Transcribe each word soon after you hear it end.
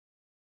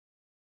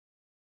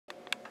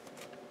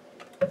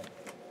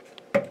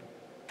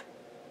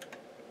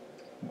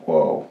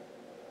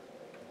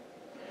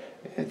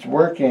It's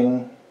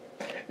working.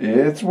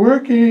 It's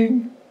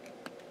working.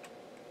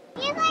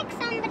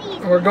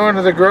 Like we're going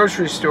to the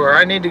grocery store.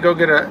 I need to go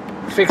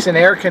fix an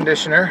air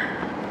conditioner.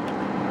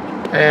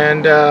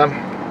 And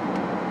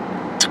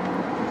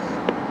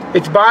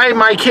it's by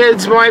my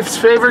kids' wife's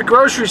favorite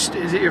grocery store.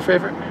 Is it your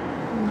favorite? No.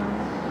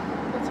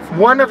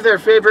 One of their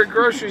favorite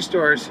grocery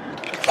stores.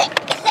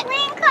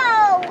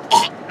 Winko,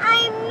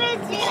 I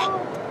miss you.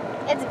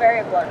 It's very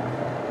important.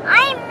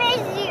 I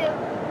miss you.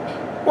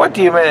 What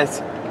do you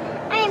miss?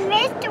 I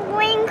missed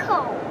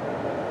Winko.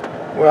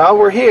 Well,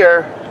 we're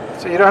here,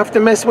 so you don't have to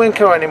miss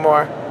Winko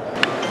anymore.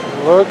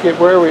 Look at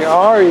where we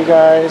are, you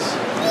guys.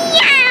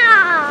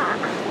 Yeah!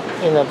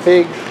 In a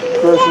big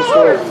grocery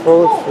store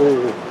full of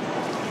food.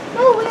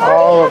 Oh, we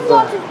all of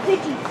lots the of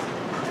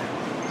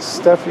veggies.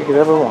 stuff you could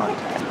ever want.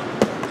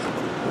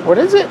 What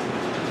is it?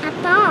 A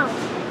bomb.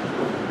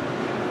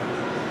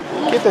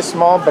 Get the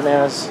small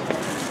bananas.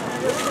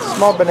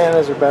 Small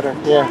bananas are better.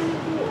 Yeah,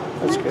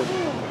 that's good.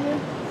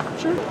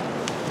 Sure.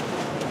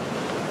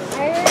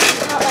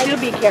 You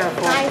be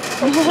careful.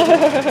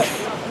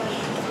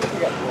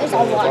 There's a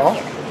lot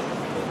here.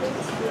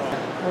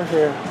 We're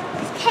here.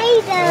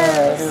 Potatoes.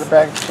 Alright, here's a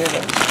bag of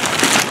potatoes.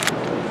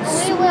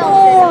 We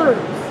will.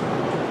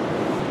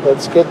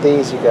 Let's get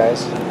these, you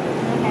guys.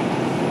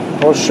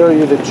 We'll show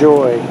you the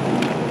joy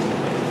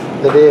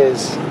that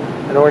is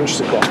an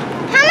orange-sicle.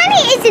 How many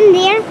is in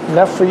there?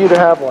 Enough for you to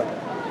have one.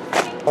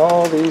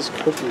 All these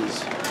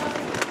cookies.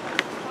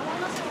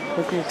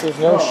 Cookies, there's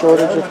no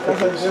shortage of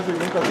cookies.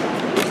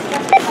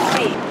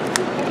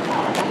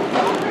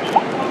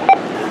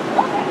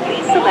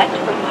 Please select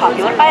from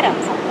popular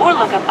items or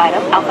look up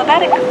item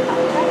alphabetically.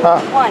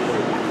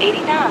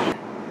 189.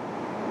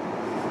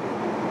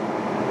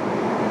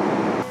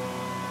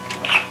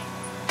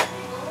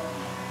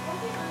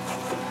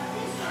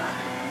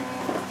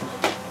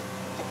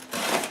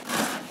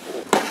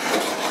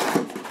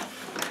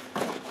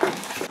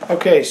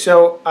 Okay,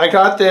 so I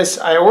got this,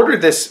 I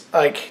ordered this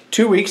like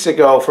 2 weeks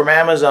ago from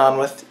Amazon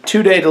with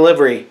 2-day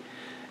delivery.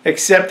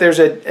 Except there's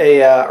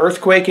a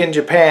earthquake in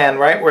Japan,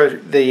 right where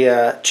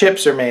the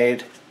chips are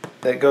made,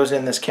 that goes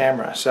in this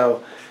camera.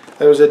 So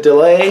there was a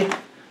delay,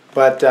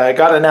 but I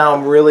got it now.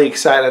 I'm really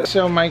excited.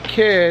 So my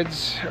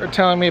kids are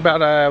telling me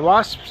about a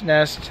wasp's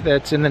nest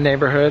that's in the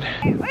neighborhood.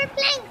 We're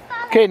playing.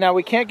 Okay, now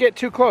we can't get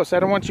too close. I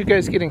don't want you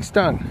guys getting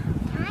stung.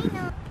 I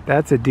know.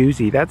 That's a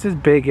doozy. That's as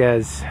big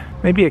as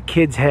maybe a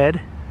kid's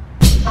head.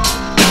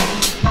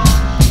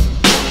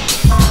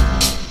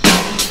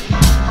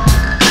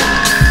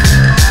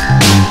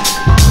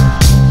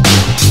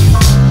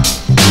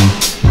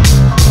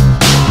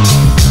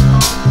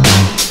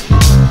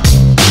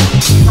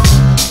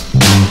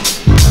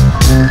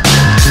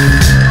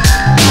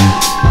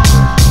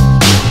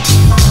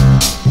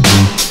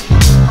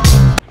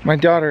 My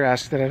daughter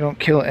asked that I don't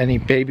kill any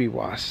baby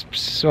wasps,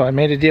 so I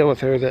made a deal with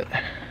her that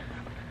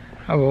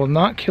I will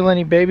not kill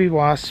any baby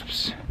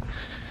wasps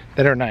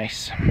that are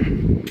nice.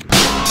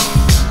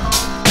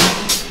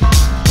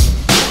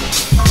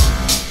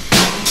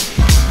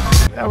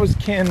 That was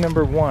can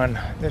number 1.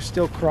 They're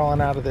still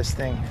crawling out of this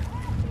thing.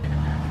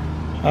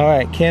 All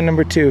right, can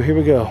number 2, here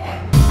we go.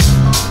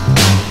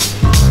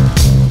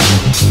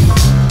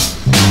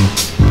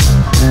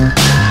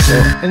 So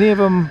any of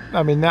them,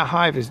 I mean, that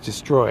hive is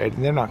destroyed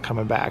and they're not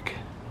coming back.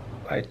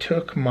 I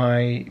took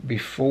my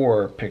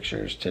before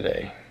pictures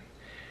today,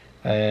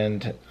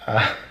 and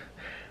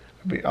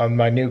on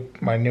my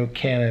new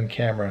Canon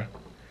camera,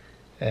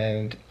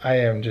 and I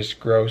am just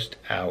grossed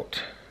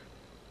out.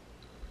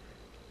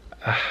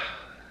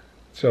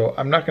 So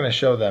I'm not going to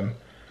show them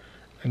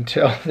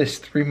until this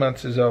 3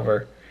 months is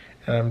over,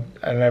 and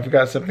I've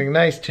got something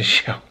nice to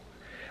show.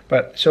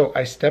 But so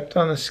I stepped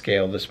on the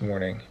scale this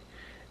morning,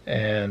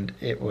 and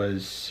it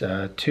was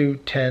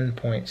 210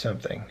 point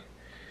something,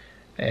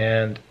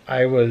 and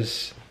I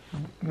was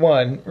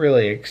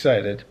really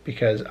excited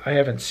because I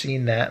haven't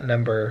seen that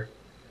number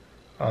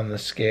on the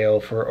scale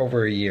for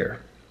over a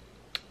year.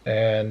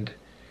 And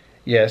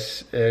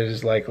yes, it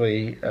is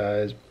likely,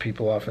 as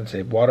people often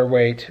say, water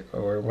weight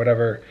or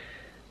whatever,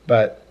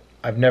 but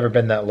I've never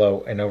been that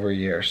low in over a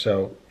year,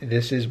 so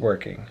this is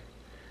working.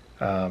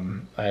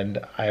 And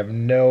I have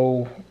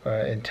no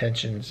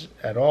intentions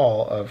at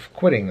all of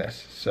quitting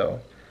this.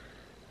 So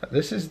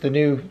this is the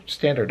new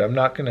standard. I'm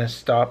not going to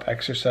stop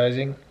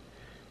exercising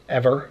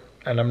ever,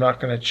 and I'm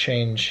not going to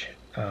change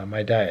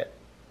my diet.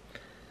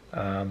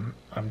 I'm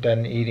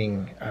done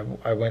eating.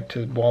 I went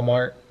to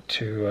Walmart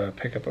to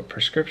pick up a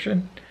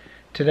prescription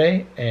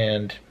today,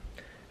 and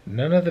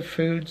none of the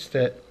foods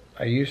that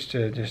I used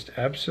to just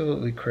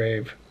absolutely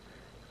crave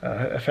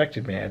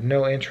affected me. I had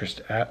no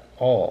interest at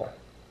all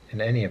in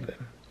any of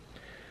them.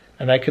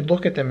 And I could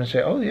look at them and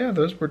say, oh yeah,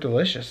 those were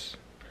delicious,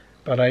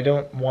 but I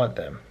don't want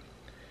them.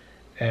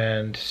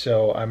 And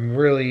so I'm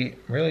really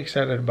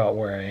excited about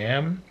where I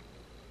am,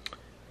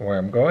 where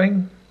I'm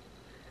going,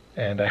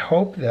 and I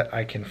hope that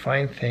I can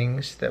find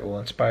things that will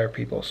inspire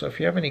people. So if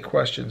you have any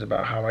questions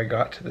about how I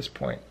got to this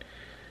point,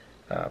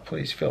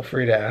 please feel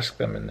free to ask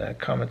them in the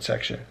comment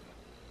section.